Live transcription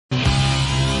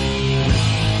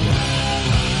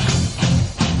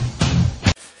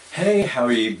Hey, how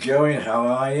are you going? How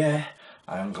are you?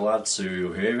 I'm glad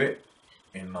to hear it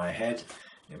in my head,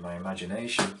 in my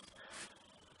imagination.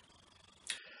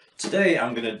 Today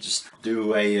I'm going to just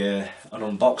do an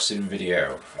unboxing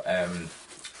video. I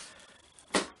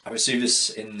received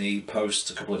this in the post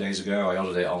a couple of days ago. I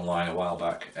ordered it online a while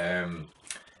back.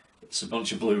 It's a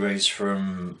bunch of Blu-rays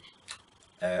from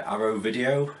Arrow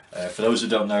Video. For those who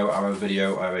don't know, Arrow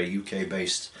Video are a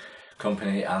UK-based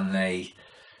company, and they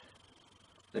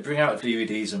bring out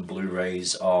DVDs and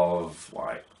Blu-rays of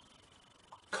like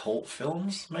cult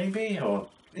films, maybe, or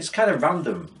it's kind of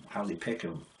random how they pick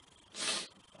them.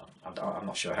 I'm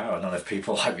not sure how. I don't know if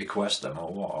people like request them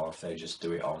or what, or if they just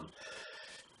do it on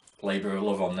labour of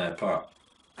love on their part.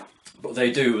 But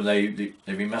they do. They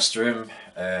remaster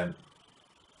them.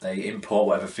 They import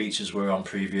whatever features were on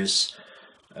previous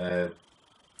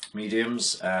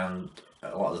mediums, and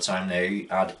a lot of the time they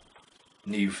add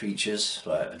new features,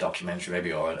 like a documentary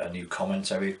maybe, or a new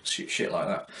commentary, shit like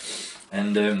that.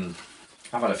 And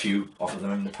I've had a few off of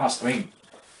them in the past. I mean,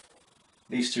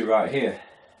 these two right here,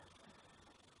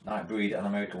 Nightbreed and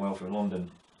American Welfare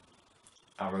London,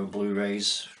 Arrow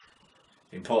Blu-rays,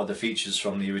 imported the features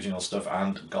from the original stuff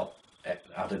and got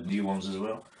added new ones as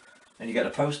well. And you get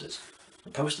the posters. The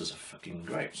posters are fucking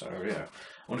great, so yeah. I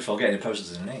wonder if I'll get any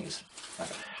posters in these. I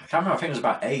can't remember, I think it was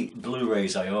about 8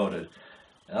 Blu-rays I ordered.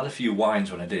 I had a few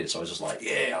wines when I did, so I was just like,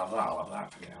 yeah, I'll have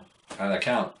that. You know. And I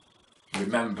can't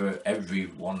remember every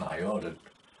one that I ordered,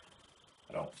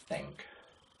 I don't think.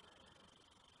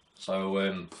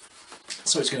 So,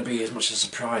 so it's going to be as much a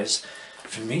surprise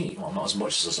for me. Well, not as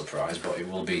much as a surprise, but it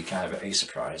will be kind of a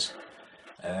surprise,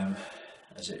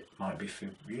 as it might be for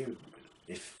you.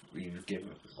 If you give,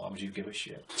 why would you give a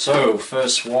shit? So,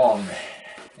 first one.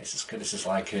 This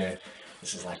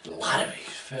is like the lottery.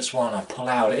 First one I pull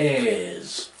out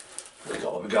is,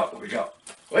 what we got.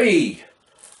 Hey,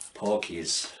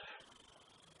 Porky's.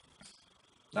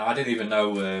 Now I didn't even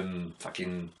know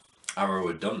fucking Arrow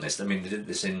had done this. I mean, they did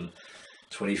this in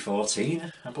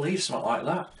 2014, I believe, something like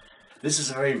that. This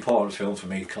is a very important film for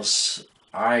me because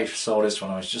I saw this when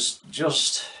I was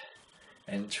just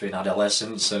entering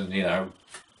adolescence, and you know,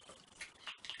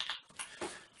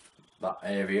 that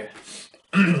area.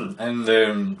 And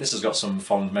this has got some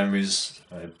fond memories,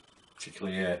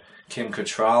 particularly Kim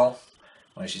Cattrall,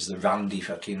 when she's the randy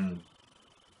fucking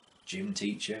gym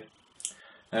teacher.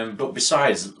 But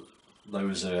besides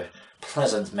those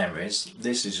pleasant memories,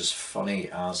 this is just funny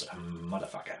as a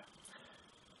motherfucker.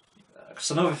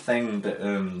 Because another thing that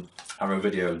Arrow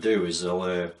Video do is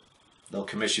they'll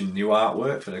commission new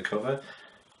artwork for the cover,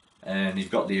 and you've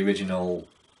got the original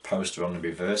poster on the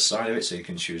reverse side of it, so you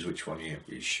can choose which one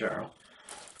you show.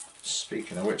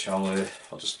 Speaking of which, I'll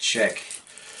just check.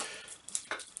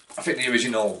 I think the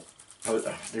original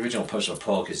poster of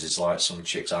Porky's is like some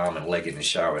chick's arm and leg in the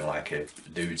shower, and like a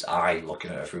dude's eye looking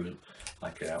at her through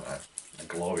like a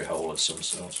glory hole of some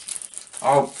sort.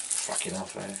 Oh, fucking hell,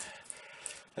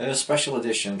 special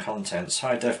edition contents: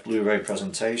 high def Blu-ray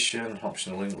presentation,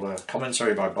 optional link below,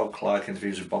 commentary by Bob Clark,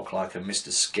 interviews with Bob Clark and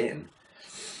Mr. Skin.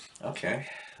 Okay,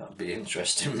 that'll be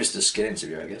interesting. Mr. Skin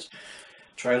interview, I guess.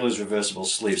 Trailers, reversible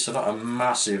sleeves, so not a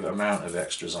massive amount of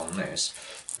extras on this.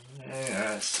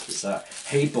 Yeah, it's that,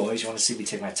 hey boys, you want to see me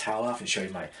take my towel off and show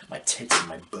you my tits and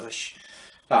my bush?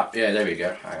 Ah, yeah, there we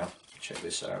go. Hang on, check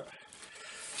this out.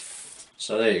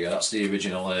 So there you go, that's the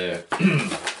original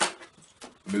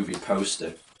movie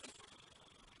poster.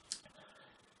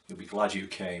 You'll be glad you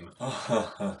came.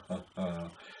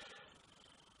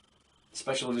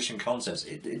 Special edition contents.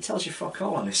 It tells you fuck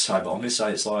all on this side, but on this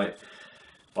side it's like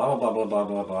blah blah blah blah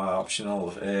blah blah. Optional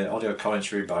audio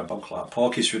commentary by Bob Clark.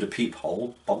 Porky's through the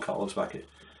peephole. Bob Clark looks back at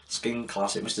Skin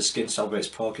classic. Mr. Skin celebrates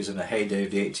Porky's in the heyday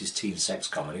of the 80s teen sex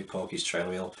comedy. Porky's trailer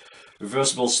reel.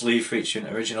 Reversible sleeve featuring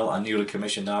original and newly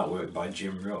commissioned artwork by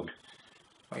Jim Rugg.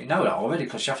 Well, you know that already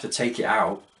because you have to take it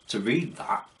out to read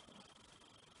that.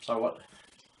 So what?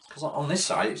 Because on this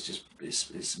side it's just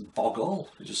it's boggle.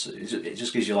 It just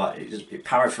gives you like it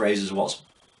paraphrases what's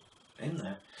in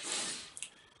there.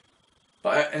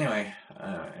 But anyway,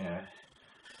 yeah.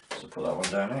 So put that one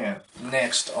down here.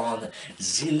 Next on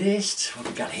the list, what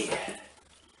we got here?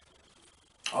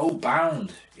 Oh,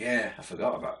 Bound. Yeah, I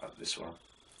forgot about this one.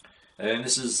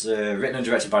 This is written and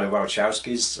directed by the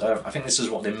Wachowskis. I think this is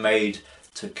what they made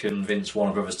to convince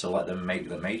Warner Brothers to let them make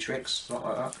The Matrix, something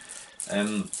like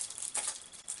that.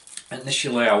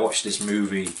 Initially, I watched this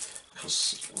movie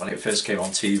because when it first came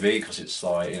on TV, because it's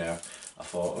like, you know, I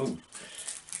thought, oh,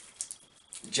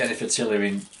 Jennifer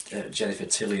Tilly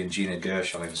and Gina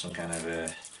Gershon in some kind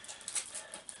of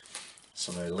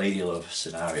some lady love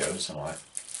scenarios. I'm like,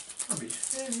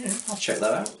 yeah, I'll check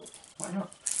that out. Why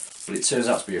not? But it turns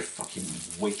out to be a fucking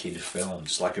wicked film,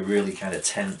 just like a really kind of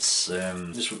tense,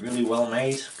 just really well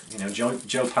made. You know,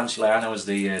 Joe Pantoliano is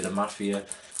the mafia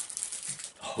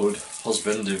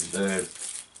husband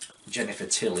of Jennifer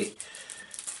Tilly,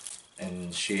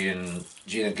 and she and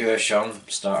Gina Gershon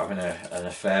start having an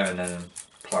affair, and then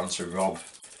plan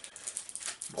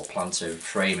to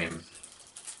frame him.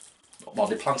 Well,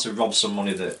 they plan to rob some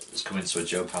money that is coming to a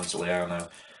Joe Pantoliano,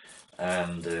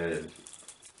 and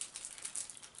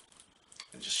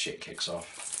just shit kicks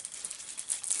off.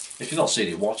 If you've not seen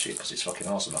it, watch it, because it's fucking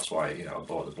awesome. That's why, you know, I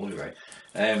bought the Blu-ray.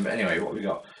 Anyway, what we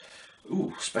got?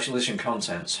 Ooh, special edition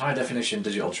contents, high definition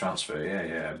digital transfer,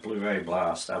 yeah, Blu-ray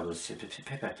blast, audio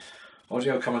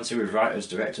commentary with writers,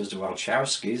 directors, the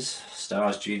Wachowskis,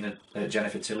 stars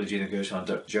Jennifer Tilly, Gina Gershon,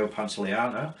 and Joe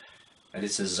Pantoliano,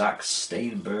 editor Zach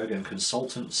Steinberg, and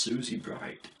consultant Susie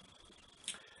Bright.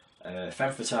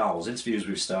 Femme Fatales, interviews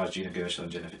with stars Gina Gershon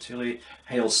and Jennifer Tilly.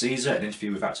 Hail Caesar, an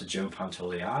interview with actor Joe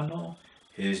Pantoliano.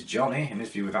 Here's Johnny, an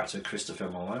interview with actor Christopher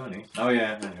Maloney. Oh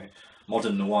yeah, anyway.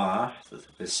 Modern Noir,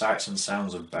 the sights and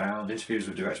sounds of Bound. Interviews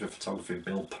with director of photography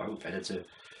Bill Pope, editor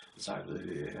Zach.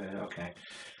 Okay.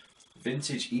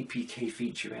 Vintage EPK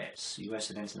featurettes, US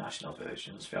and international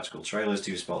versions. Theatrical trailers,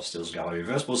 2 spot stills gallery.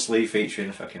 Reversible sleeve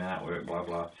featuring fucking artwork, blah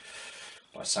blah.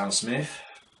 By Sam Smith.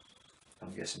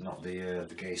 I'm guessing not the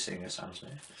gay singer Sam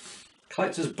Smith.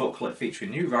 Collector's booklet featuring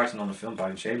new writing on the film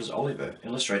by James Oliver,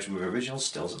 illustrated with original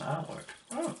stills and artwork.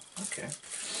 Oh, okay.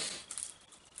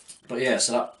 But yeah,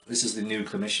 so this is the new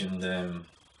commissioned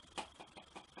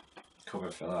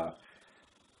cover for that.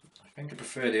 I think I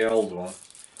prefer the old one,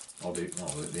 or the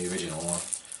original one.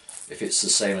 If it's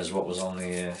the same as what was on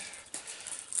the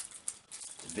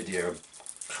video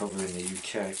cover in the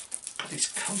UK.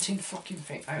 This cunting fucking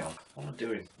thing. Hang on, what am I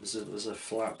doing? There's a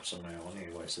flap somewhere on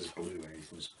here where it says Blu-ray. You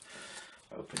can just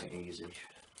open it easy.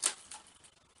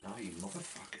 No, you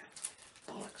motherfucker.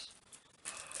 Bollocks.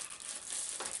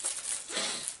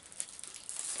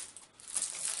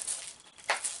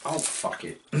 Oh, fuck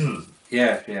it.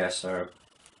 yeah, so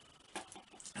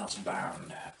that's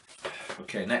Bound.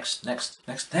 Okay, next.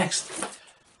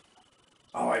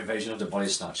 Oh, Invasion of the Body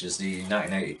Snatchers, the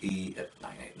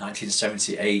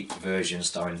 1978 version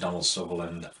starring Donald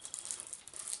Sutherland.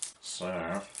 So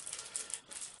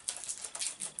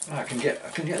I can get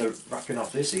the wrapping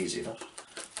off this easy though.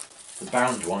 The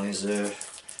Bound one is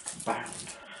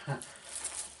Bound. Oh,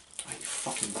 you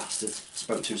fucking bastard!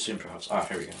 Spoke too soon, perhaps. Ah,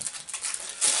 here we go.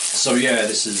 So yeah,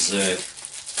 this is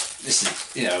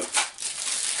you know.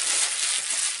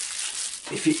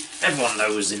 Everyone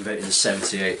knows the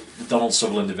 78 Donald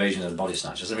Sutherland Invasion of the Body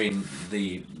Snatchers. I mean,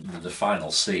 the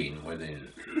final scene within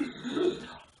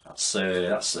that's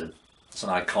an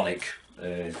iconic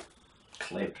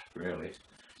clip, really.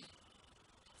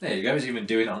 There you go. He's even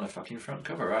doing it on the fucking front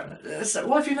cover, right?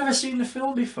 What if you've never seen the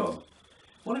film before?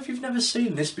 What if you've never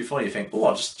seen this before? You think, oh,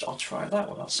 I'll try that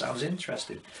one. That sounds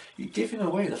interesting. You're giving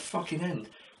away the fucking end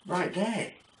right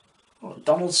there. What,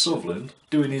 Donald Sutherland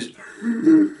doing his.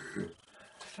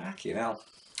 Fucking hell.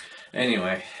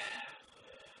 Anyway,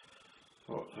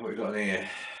 what we got here?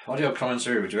 Audio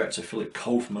commentary with director Philip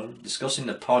Kaufman discussing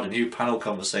the pod, a new panel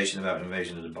conversation about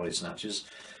Invasion of the Body Snatchers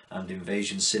and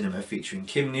Invasion Cinema featuring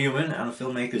Kim Newman and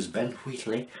filmmakers Ben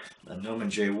Wheatley and Norman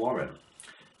J. Warren.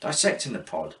 Dissecting the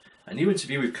pod, a new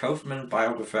interview with Kaufman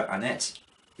biographer Annette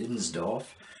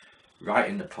Insdorf.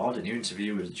 Writing the pod, a new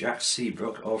interview with Jack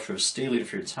Seabrook, author of Stealing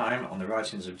Through Time, on the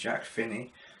writings of Jack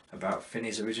Finney about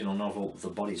Finney's original novel, The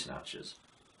Body Snatchers.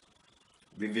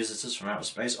 Revisitors from Outer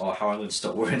Space, or How I Learned to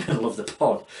Stop Worrying and Love the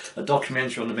Pod, a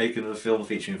documentary on the making of the film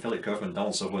featuring Philip Kaufman,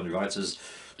 Donald Sutherland, writers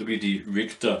W.D.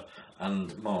 Richter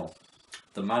and more.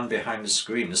 The Man Behind the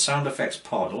Screen, the sound effects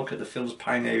pod, a look at the film's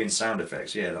pioneering sound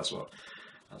effects. Yeah, that's.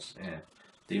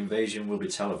 The invasion will be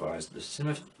televised. The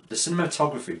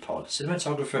cinematography pod,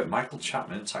 cinematographer Michael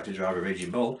Chapman, taxi driver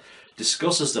Raging Bull,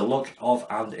 discusses the look of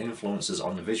and influences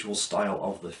on the visual style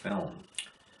of the film.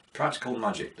 Practical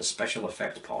Magic, the special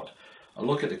effect pod, a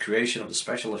look at the creation of the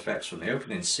special effects from the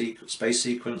opening space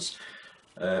sequence,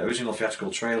 original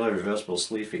theatrical trailer, reversible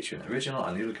sleeve featuring original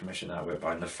and newly commissioned artwork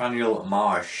by Nathaniel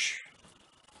Marsh.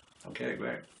 Okay,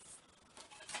 great.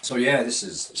 So yeah, this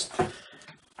is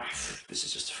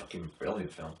just a fucking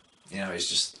brilliant film. You know, it's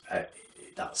just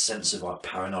that sense of like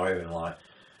paranoia and like,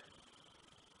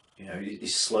 you know,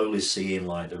 he's slowly seeing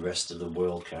like the rest of the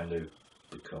world kind of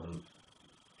become,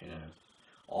 you know,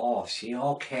 oh, is she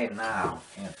okay now?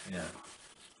 Yeah, you know,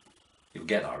 you'll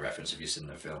get that reference if you've seen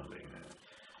the film. But, you know,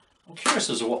 I'm curious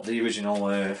as to what the original.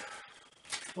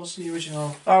 What's the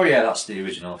original? Oh yeah, that's the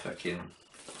original fucking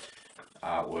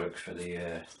artwork for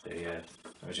the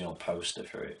original poster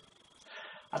for it.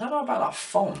 I don't know about that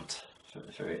font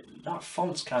for it. That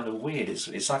font's kind of weird.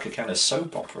 It's like a kind of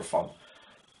soap opera font.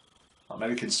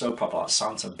 American soap opera, like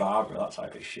Santa Barbara, that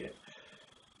type of shit.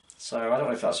 So I don't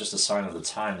know if that's just a sign of the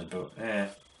times, but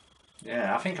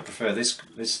yeah, I think I prefer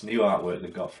this new artwork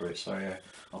they've got for it. So yeah,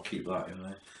 I'll keep that in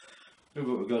there. Look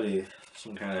what we've got here,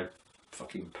 some kind of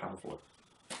fucking pamphlet.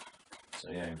 So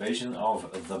yeah, Invasion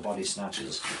of the Body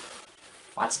Snatchers.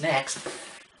 What's next?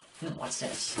 What's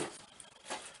this?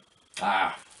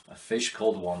 Ah, A Fish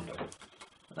Called Wanda.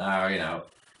 Now, you know,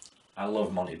 I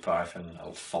love Monty Python, I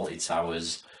love Fawlty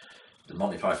Towers, the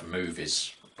Monty Python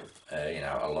movies. You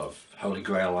know, I love Holy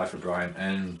Grail, Life of Brian,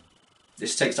 and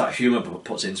this takes that humour but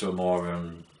puts it into a more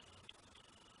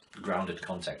grounded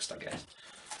context, I guess.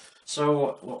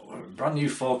 So, brand new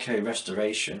 4K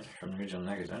restoration from the original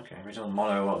negative. Okay, original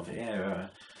mono of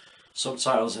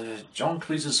subtitles: John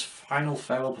Cleese's final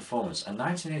farewell performance, a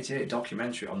 1988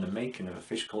 documentary on the making of A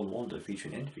Fish Called Wanda,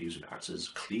 featuring interviews with actors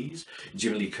Cleese,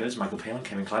 Jimmy Lee Curtis, Michael Palin,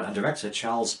 Kevin Kline, and director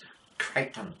Charles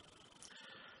Crichton.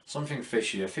 Something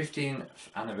Fishy, a 15th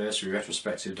anniversary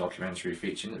retrospective documentary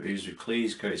featuring interviews with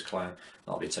Cleese, Curtis, Kline.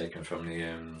 That'll be taken from the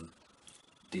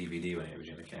DVD when it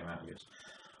originally came out, I guess.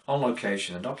 On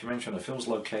Location, a documentary on the film's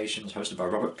locations hosted by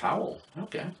Robert Powell.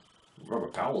 Okay,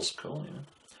 Robert Powell's cool, you know.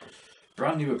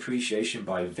 Brand new appreciation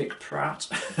by Vic Pratt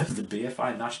of the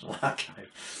BFI National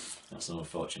Archive. That's an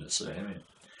unfortunate surname, isn't it?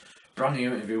 Brand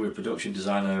new interview with production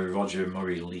designer Roger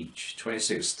Murray Leach.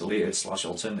 26 deleted /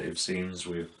 alternative scenes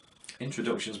with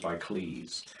introductions by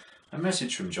Cleese. A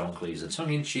message from John Cleese, a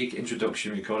tongue-in-cheek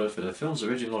introduction recorded for the film's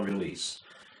original release.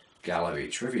 Gallery,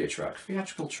 trivia track,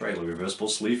 theatrical trailer, reversible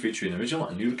sleeve featuring original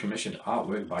and newly commissioned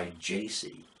artwork by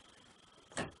JC.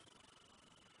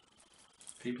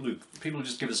 People who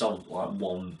just give themselves like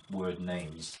one-word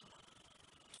names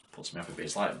puts me off a bit.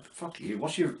 It's like, fuck you,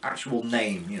 what's your actual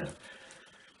name, you know?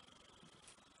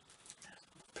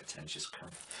 Pretentious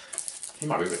cunt. He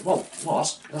might be, well,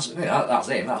 that's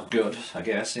him, that's good, I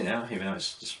guess, you know, even though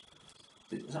it's just,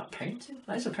 is that a painting?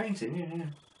 That is a painting,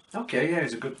 yeah. Okay, yeah,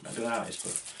 he's a good artist,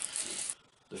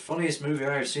 but the funniest movie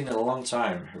I've seen in a long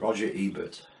time, Roger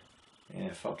Ebert.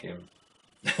 Yeah, fuck him.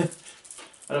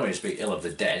 I don't want to speak ill of the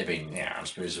dead. I mean, yeah, I'm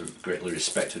supposed to greatly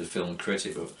respect to the film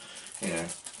critic, but, you know,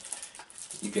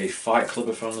 he gave Fight Club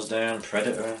a thumbs down,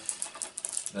 Predator,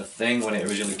 The Thing when it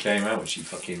originally came out, which he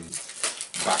fucking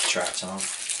backtracked on.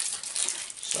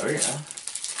 So, you know,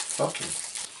 fuck him.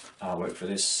 I'll work for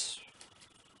this.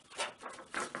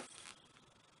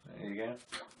 There you go.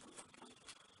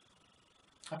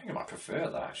 I think I might prefer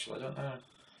that, actually, I don't know.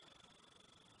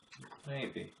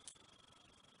 Maybe.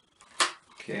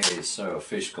 Okay, so A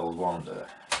Fish Called Wanda.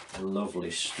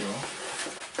 Lovely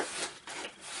stuff.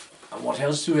 And what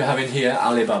else do we have in here?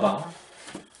 Alibaba.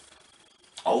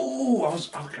 Oh, I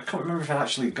can't remember if I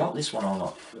actually got this one or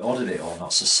not. Ordered it or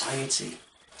not. Society.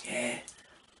 Yeah.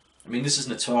 I mean, this is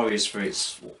notorious for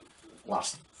its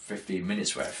last 15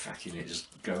 minutes where fucking it just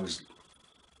goes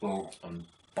and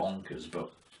bonkers,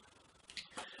 but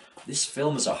this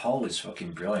film as a whole is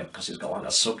fucking brilliant because it's got like a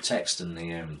subtext and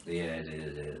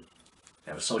the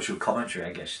social commentary,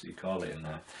 I guess you call it, in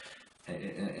there,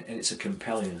 and it's a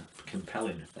compelling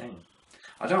thing.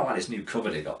 I don't like this new cover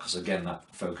they got because again that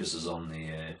focuses on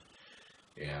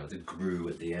the Gru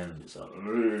at the end. It's like,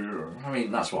 I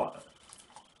mean, that's what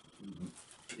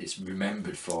it's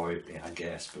remembered for, I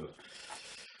guess, but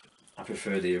I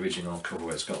prefer the original cover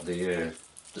where it's got the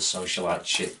socialite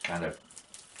chick kind of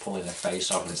pulling her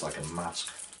face off and it's like a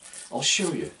mask. I'll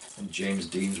show you. And James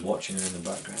Dean's watching her in the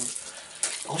background.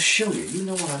 I'll show you, you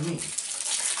know what I mean.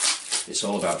 It's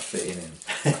all about fitting in.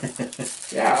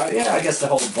 yeah, I guess the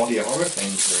whole body horror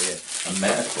thing's a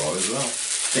metaphor as well.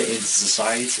 Fit into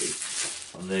society.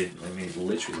 And I mean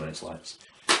literally when it's like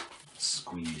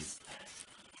squeezed.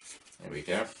 There we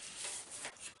go.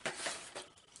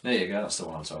 There you go, that's the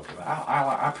one I'm talking about.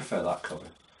 I prefer that cover.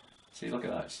 See, look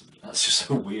at that. That's just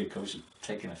so weird, because she's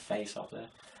taking her face off there.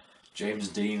 James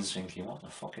Dean's thinking, what the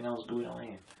fucking hell's going on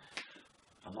here?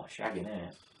 I'm not shagging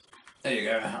here. There you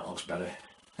go, that looks better.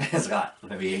 It's got a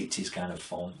very 80s kind of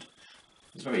font.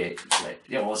 It's very 80s,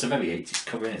 yeah, well, it's a very 80s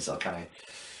cover, and it's that kind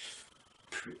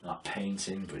of, not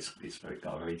painting, but it's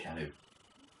got a very kind of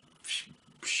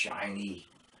shiny,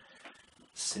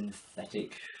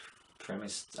 synthetic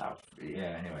premise.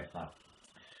 Yeah, anyway, that.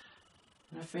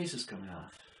 And her face is coming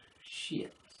off.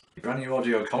 Shit. Brand new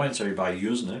audio commentary by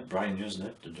Brian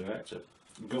Yuzna, the director.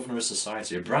 Governor of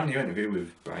Society. A brand new interview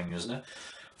with Brian Yuzna,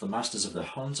 the Masters of the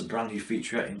Hunt. A brand new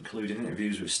featurette including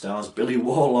interviews with stars Billy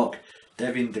Warlock,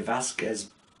 Devin DeVasquez,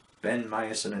 Ben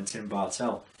Meyerson and Tim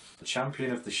Bartel. The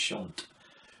champion of the shunt.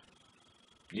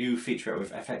 New featurette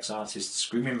with FX artists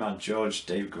Screaming Mad George,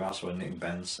 Dave Grasso and Nick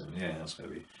Benson. Yeah, that's going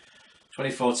to be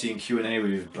 2014 Q&A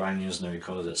with Brian Yuzna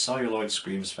recorded at Celluloid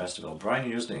Screams Festival. Brian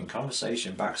Yuzna in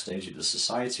conversation backstage at the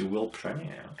Society World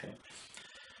premiere. Okay.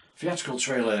 Theatrical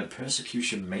trailer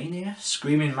Persecution Mania,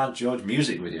 Screaming Mad George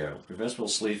music video, reversible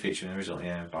sleeve featuring originally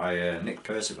by Nick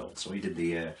Percival. So he did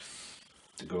the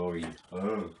gory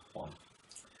one.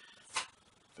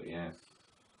 But yeah,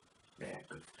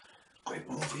 good, great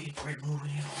movie,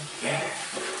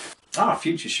 yeah.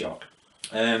 Future Shock.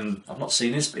 I've not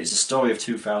seen this, but it's a story of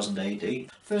 2000 AD.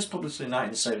 First published in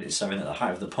 1977 at the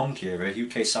height of the punk era,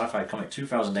 UK sci-fi comic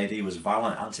 2000 AD was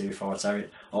violent,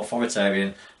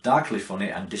 anti-authoritarian, darkly funny,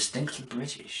 and distinctly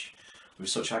British. With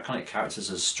such iconic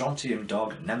characters as Strontium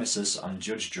Dog, Nemesis, and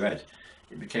Judge Dredd,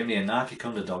 it became the anarchic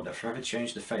underdog that forever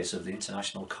changed the face of the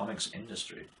international comics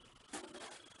industry.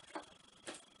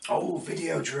 Oh,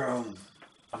 Videodrome!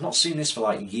 I've not seen this for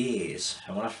like years,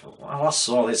 and when I last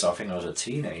saw this, I think I was a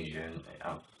teenager, and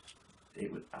I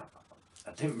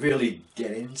didn't really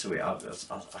get into it.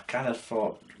 I kind of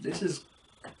thought, this is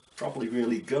probably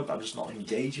really good, but I'm just not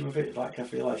engaging with it like I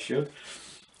feel I should.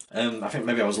 I think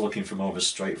maybe I was looking for more of a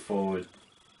straightforward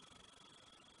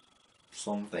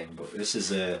something, but this is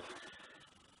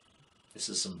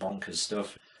some bonkers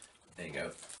stuff. There you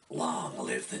go. Long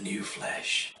live the new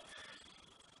flesh.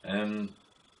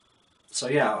 So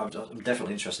yeah, I'm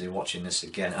definitely interested in watching this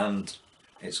again, and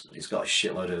it's got a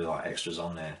shitload of like extras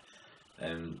on there,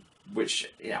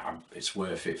 which yeah, it's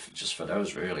worth it just for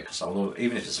those really, because I love,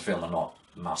 even if it's a film I'm not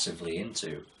massively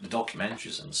into, the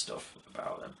documentaries and stuff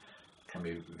about them can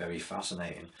be very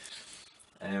fascinating.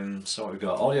 So we've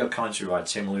got audio commentary by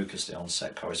Tim Lucas, the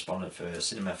on-set correspondent for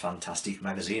Cinema Fantastique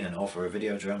magazine and author of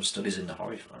Videodrome Studies in the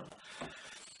Horror Film.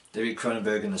 David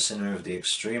Cronenberg and the Cinema of the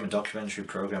Extreme, a documentary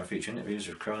program featuring interviews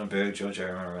with Cronenberg, George A.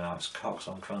 Romero and Alex Cox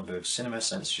on Cronenberg's cinema,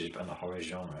 censorship and the horror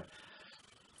genre.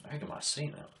 I think I might have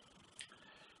seen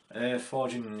that.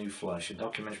 Forging the New Flesh, a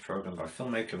documentary program by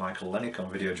filmmaker Michael Lennick on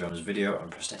Videodrome's video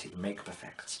and prosthetic makeup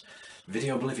effects.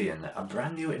 Video Oblivion, a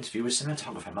brand new interview with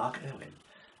cinematographer Mark Irwin.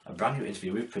 A brand new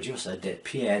interview with producer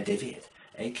Pierre David,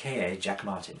 aka Jack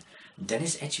Martin.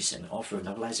 Dennis Etchison, author of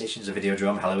novelizations of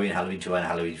Videodrome, Halloween, Halloween 2 and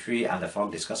Halloween 3, and The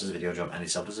Fog, discusses Videodrome and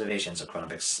its observations of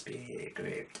Cronenberg's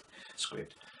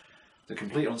script. The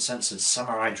complete uncensored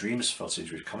Samurai Dreams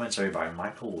footage with commentary by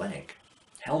Michael Lennick.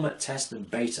 Helmet Test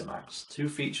and Betamax, 2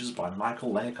 features by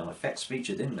Michael Lennick on effects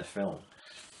featured in the film.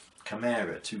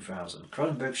 Chimera 2000,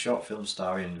 Cronenberg short film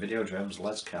starring Videodrome's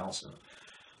Les Carlson.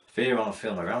 Fear on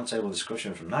Film, a roundtable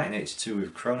discussion from 1982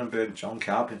 with Cronenberg, John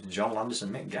Carpenter, John Landis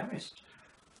and Mick Garris.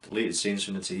 Deleted scenes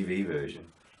from the TV version.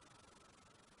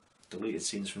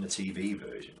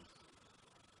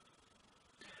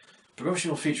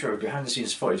 Promotional feature of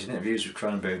behind-the-scenes footage and interviews with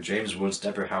Cronenberg, James Woods,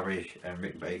 Deborah Harry, and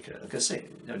Rick Baker. Like I say,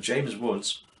 James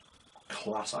Woods,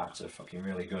 class actor, fucking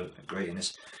really good, great in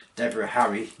this. Deborah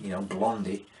Harry,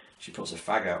 Blondie, she puts a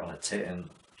fag out on her tit,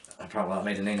 and apparently that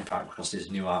made an impact because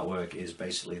this new artwork is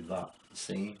basically that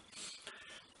scene.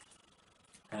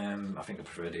 I think I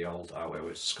prefer the old artwork,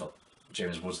 which has got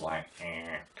James Woods like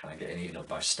kind of getting eaten up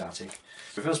by static.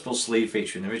 Reversible sleeve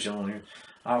featuring original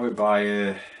artwork by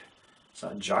is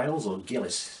that Giles or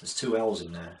Gillis? There's 2 L's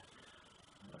in there.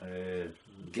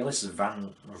 Gillis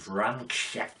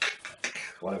Vranchek,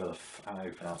 whatever how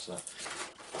you pronounce that.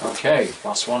 Okay,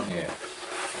 last one here.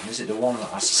 And is it the one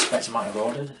that I suspect I might have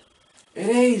ordered? It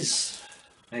is!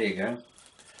 There you go.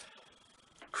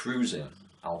 Cruising,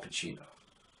 Al Pacino.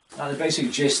 Now the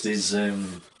basic gist is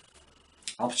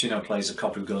Al Pacino plays a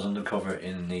cop who goes undercover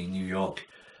in the New York,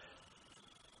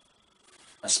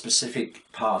 a specific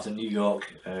part of the New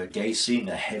York gay scene,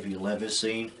 the heavy leather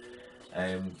scene,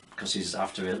 because he's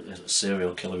after a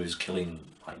serial killer who's killing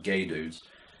like gay dudes,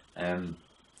 and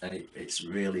it's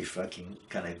really fucking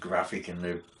kind of graphic in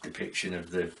the depiction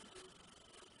of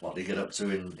what they get up to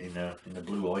in the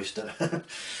Blue Oyster,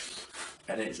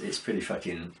 and it's pretty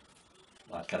fucking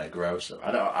like kind of gross.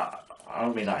 I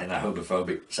don't mean that in a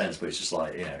homophobic sense, but it's just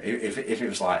like, if it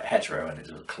was like hetero and it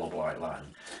was a club like that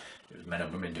and it was men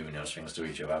and women doing those things to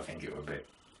each other, I think it would be a bit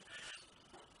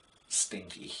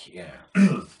stinky, yeah.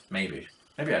 Maybe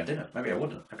I didn't, maybe I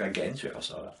wouldn't, maybe I'd get into it if I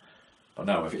saw that. But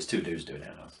no, if it's 2 dudes doing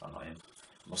it, I'm not in.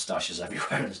 Moustaches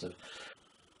everywhere and stuff.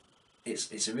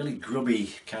 It's a really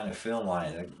grubby kind of film,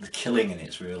 like the killing in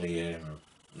it's really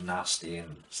nasty,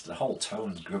 and the whole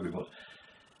tone's grubby, but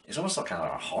it's almost like kind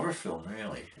of a horror film,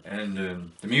 really. And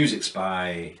the music's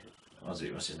by what's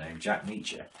his name, Jack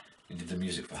Nietzsche. He did the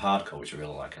music for Hardcore, which I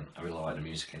really like, and I really like the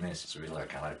music in this. It's really like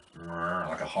kind of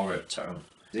like a horror tone.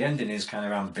 The ending is kind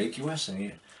of ambiguous,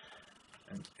 and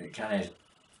it kind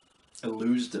of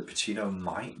alludes that Pacino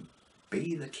might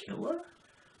be the killer,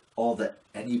 or that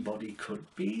anybody could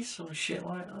be, some shit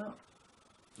like that.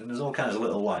 And there's all kinds of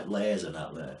little like layers in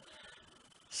that there.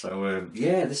 So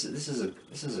yeah, this is a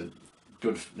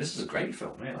great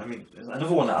film. Yeah, I mean,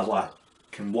 another one that I like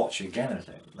can watch again. I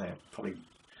think probably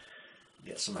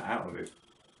get something out of it.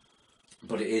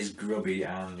 But it is grubby,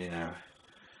 and you know,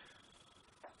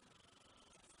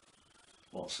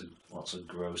 lots of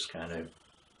gross kind of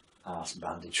arse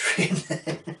banditry in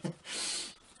there.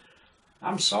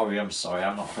 I'm sorry, I'm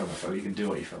not homophobic. You can do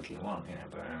what you fucking want, you know,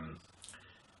 but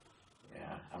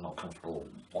yeah, I'm not comfortable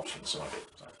watching some of it.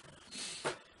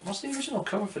 So. What's the original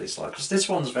cover for this like? Because this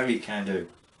one's very kind of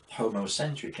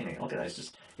homocentric, isn't it? Look at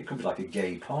that, it could be like a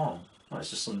gay porn. No,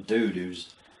 it's just some dude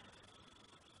who's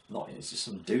not. It's just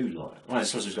some dude like. Well, I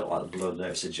suppose he's got like the blood there.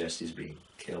 It suggests he's been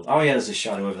killed. Oh yeah, there's a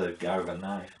shadow of the guy with a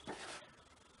knife.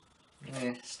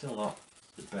 Yeah, still not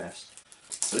the best.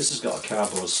 So this has got a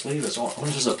cardboard sleeve. I wonder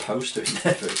if there's a poster in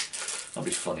there. That'd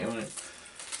be funny, wouldn't it?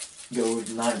 Go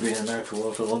with Night Green America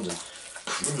War for London.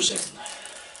 Cruising.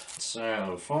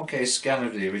 So 4K scan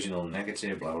of the original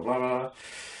negative. Blah blah blah blah.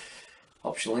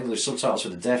 Optional English subtitles for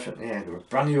the deaf. Yeah,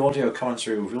 brand new audio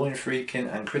commentary with William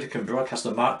Friedkin and critic and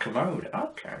broadcaster Mark Kermode.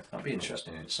 Okay, that'd be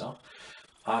interesting in itself.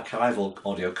 Archival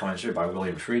audio commentary by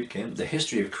William Friedkin. The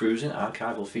history of cruising.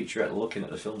 Archival featurette looking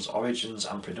at the film's origins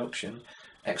and production.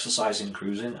 Exercising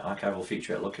Cruising, archival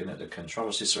featurette looking at the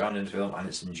controversy surrounding the film and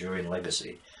its enduring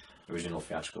legacy. Original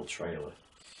theatrical trailer.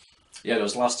 Yeah,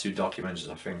 those last two documentaries,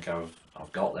 I think I've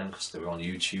got them because they were on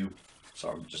YouTube. So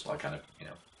I'm just like kind of, you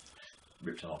know,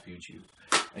 ripped them off YouTube.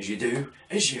 As you do,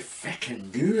 as you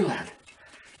feckin' do, lad.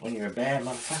 When you're a bad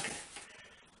motherfucker.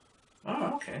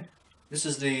 Oh, okay. This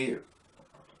is the...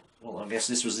 Well, I guess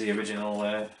this was the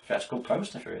original theatrical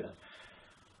poster for it then.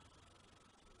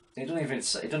 It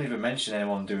don't even mention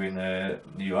anyone doing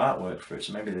new artwork for it,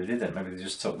 so maybe they didn't. Maybe they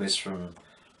just took this from.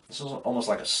 This is almost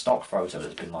like a stock photo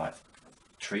that's been like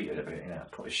treated a bit, you know,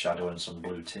 put a shadow and some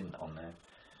blue tint on there.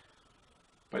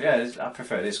 But yeah, I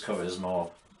prefer this cover. There's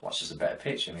more. Well, it's just a better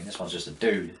picture. I mean, this one's just a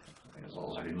dude. I think it's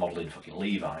all like modelling fucking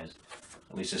Levi's.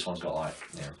 At least this one's got like,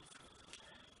 you know,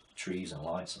 trees and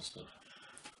lights and stuff.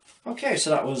 Okay,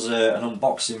 so that was an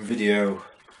unboxing video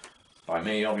by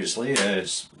me, obviously.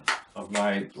 Of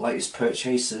my latest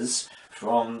purchases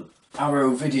from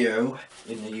Arrow Video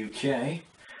in the UK.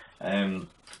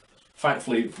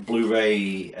 Thankfully for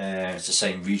Blu-ray, it's the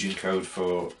same region code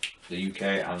for the UK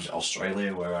and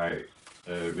Australia where I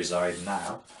reside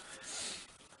now.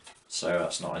 So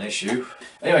that's not an issue.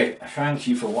 Anyway, thank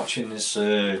you for watching this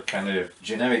kind of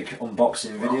generic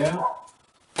unboxing video.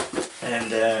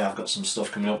 And I've got some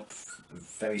stuff coming up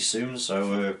very soon,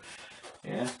 so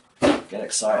yeah. Get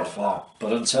excited for that.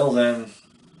 But until then,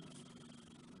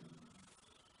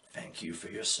 thank you for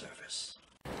your service.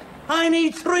 I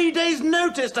need 3 days'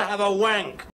 notice to have a wank.